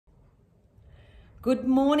Good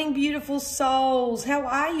morning, beautiful souls. How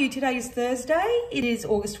are you? Today is Thursday. It is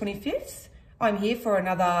August 25th. I'm here for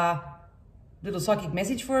another little psychic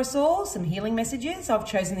message for us all, some healing messages. I've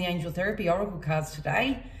chosen the Angel Therapy Oracle cards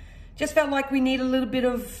today. Just felt like we need a little bit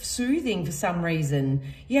of soothing for some reason.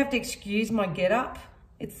 You have to excuse my get-up.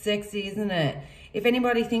 It's sexy, isn't it? If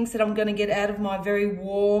anybody thinks that I'm going to get out of my very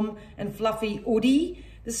warm and fluffy hoodie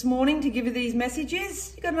this morning to give you these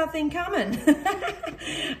messages, you got nothing coming.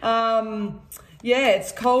 Yeah,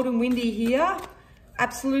 it's cold and windy here.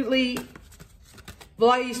 Absolutely, well,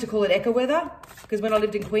 I used to call it echo weather because when I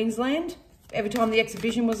lived in Queensland, every time the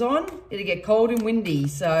exhibition was on, it'd get cold and windy.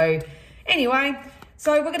 So anyway,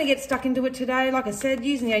 so we're going to get stuck into it today. Like I said,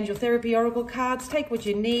 using the Angel Therapy Oracle cards, take what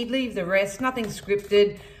you need, leave the rest, nothing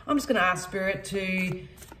scripted. I'm just going to ask Spirit to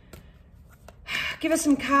give us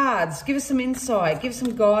some cards, give us some insight, give us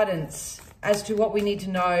some guidance as to what we need to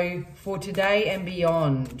know for today and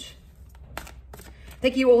beyond.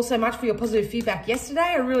 Thank you all so much for your positive feedback yesterday.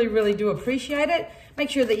 I really, really do appreciate it. Make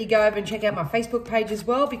sure that you go over and check out my Facebook page as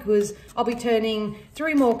well, because I'll be turning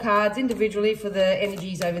 3 more cards individually for the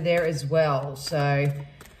energies over there as well. So,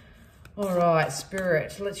 all right,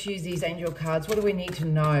 Spirit, let's use these angel cards. What do we need to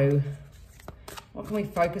know? What can we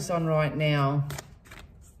focus on right now?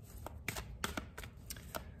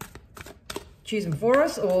 Choose them for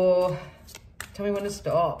us or tell me when to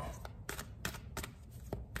stop.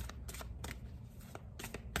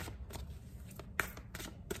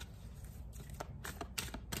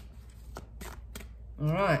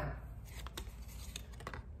 All right.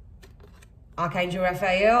 Archangel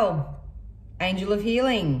Raphael, Angel of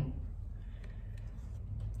Healing.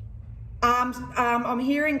 I'm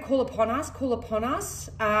hearing call upon us, call upon us.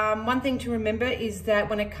 One thing to remember is that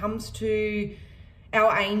when it comes to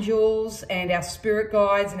our angels and our spirit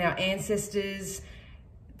guides and our ancestors,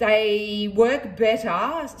 they work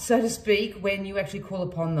better, so to speak, when you actually call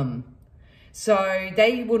upon them. So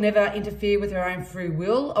they will never interfere with their own free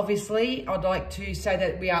will. Obviously, I'd like to say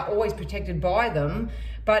that we are always protected by them,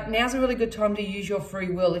 but now's a really good time to use your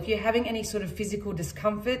free will. If you're having any sort of physical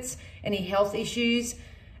discomforts, any health issues,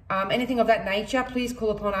 anything of that nature, please call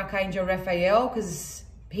upon Archangel Raphael, because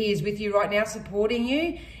he is with you right now, supporting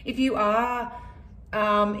you. If you are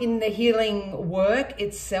in the healing work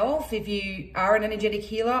itself, if you are an energetic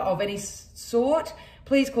healer of any sort,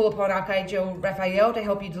 please call upon Archangel Raphael to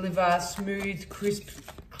help you deliver smooth, crisp,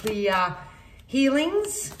 clear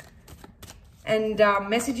healings and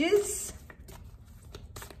messages.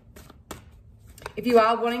 If you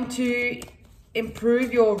are wanting to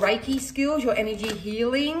improve your Reiki skills, your energy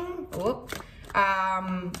healing,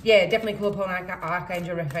 yeah, definitely call upon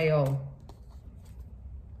Archangel Raphael.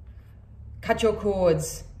 Cut your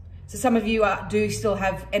cords. So some of you do still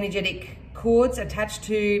have energetic cords attached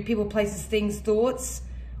to people, places, things, thoughts,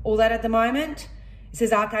 all that at the moment. It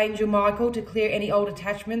says Archangel Michael to clear any old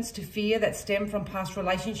attachments to fear that stem from past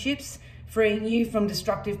relationships, freeing you from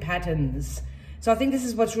destructive patterns. So I think this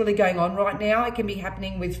is what's really going on right now. It can be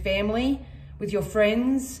happening with family, with your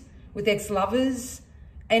friends, with ex-lovers,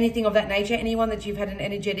 anything of that nature, anyone that you've had an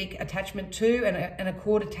energetic attachment to and a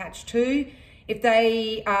cord attached to. If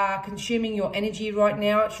they are consuming your energy right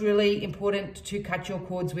now, it's really important to cut your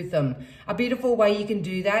cords with them. A beautiful way you can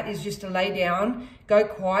do that is just to lay down, go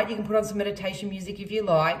quiet. You can put on some meditation music if you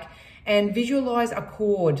like, and visualize a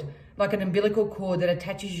cord, like an umbilical cord that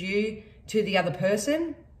attaches you to the other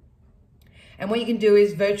person. And what you can do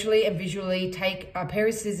is virtually and visually take a pair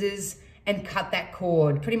of scissors and cut that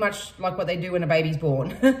cord, pretty much like what they do when a baby's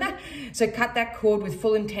born. So cut that cord with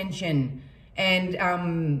full intention and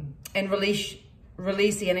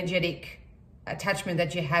release the energetic attachment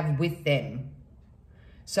that you have with them.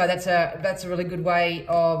 So that's a really good way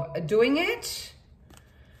of doing it.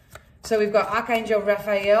 So we've got Archangel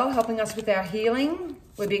Raphael helping us with our healing.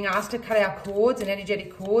 We're being asked to cut our cords and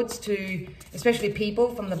energetic cords to, especially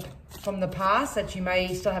people from the past that you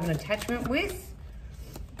may still have an attachment with.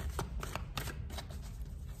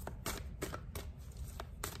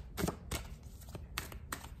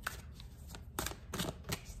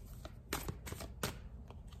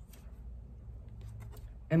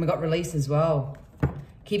 And we've got release as well.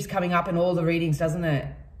 Keeps coming up in all the readings, doesn't it?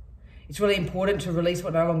 It's really important to release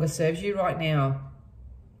what no longer serves you right now.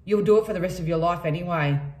 You'll do it for the rest of your life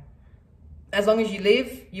anyway. As long as you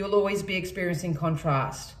live, you'll always be experiencing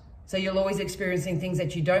contrast. So you'll always experiencing things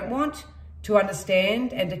that you don't want, to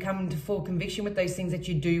understand and to come to full conviction with those things that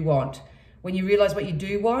you do want. When you realize what you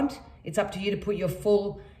do want, it's up to you to put your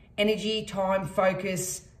full energy, time,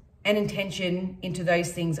 focus, and intention into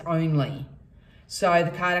those things only. So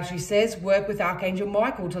the card actually says, work with Archangel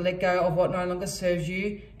Michael to let go of what no longer serves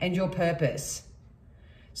you and your purpose.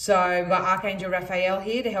 So we've got Archangel Raphael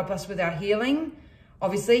here to help us with our healing.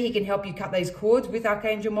 Obviously, he can help you cut those cords with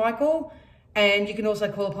Archangel Michael. And you can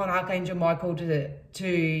also call upon Archangel Michael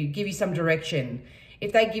to give you some direction.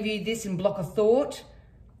 If they give you this and block a thought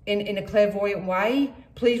in a clairvoyant way,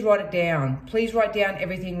 please write it down. Please write down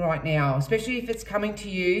everything right now, especially if it's coming to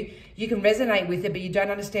you. You can resonate with it, but you don't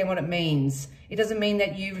understand what it means. It doesn't mean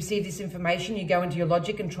that you receive this information, you go into your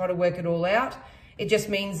logic and try to work it all out. It just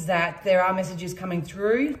means that there are messages coming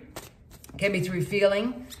through. It can be through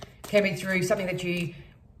feeling, can be through something that you,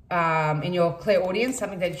 in your clairaudience,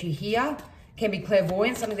 something that you hear, can be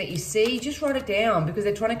clairvoyant, something that you see. Just write it down because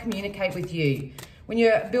they're trying to communicate with you. When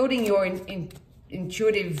you're building your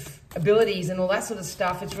intuitive abilities and all that sort of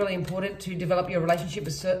stuff, it's really important to develop your relationship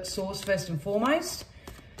with Source first and foremost.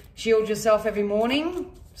 Shield yourself every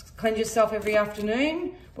morning, cleanse yourself every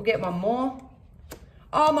afternoon. We'll get one more.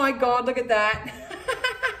 Oh my God, look at that.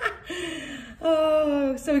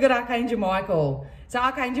 Oh, so we got Archangel Michael. So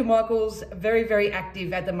Archangel Michael's very, very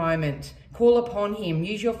active at the moment. Call upon him,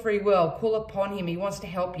 use your free will, call upon him. He wants to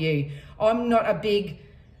help you. I'm not a big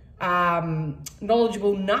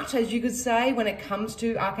knowledgeable nut, as you could say, when it comes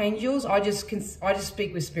to archangels. I just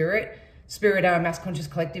speak with spirit. Spirit are a mass conscious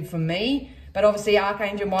collective for me. But obviously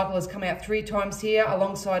Archangel Michael has come out 3 times here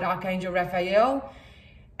alongside Archangel Raphael.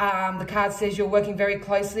 The card says you're working very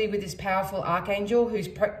closely with this powerful archangel who's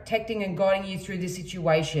protecting and guiding you through this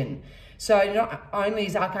situation. So not only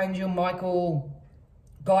is Archangel Michael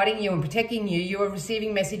guiding you and protecting you, you are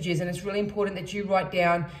receiving messages, and it's really important that you write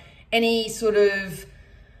down any sort of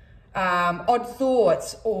odd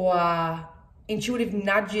thoughts or intuitive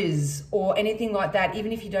nudges or anything like that,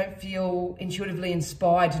 even if you don't feel intuitively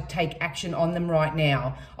inspired to take action on them right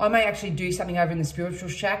now. I may actually do something over in the spiritual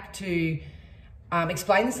shack to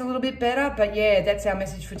explain this a little bit better, but yeah, that's our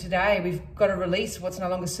message for today. We've got to release what's no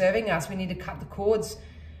longer serving us. We need to cut the cords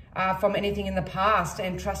from anything in the past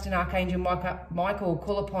and trust in Archangel Michael,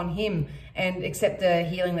 call upon him and accept the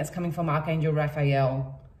healing that's coming from Archangel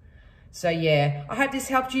Raphael. So yeah, I hope this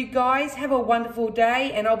helped you guys. Have a wonderful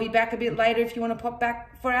day, and I'll be back a bit later if you want to pop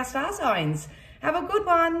back for our star signs. Have a good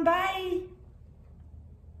one. Bye.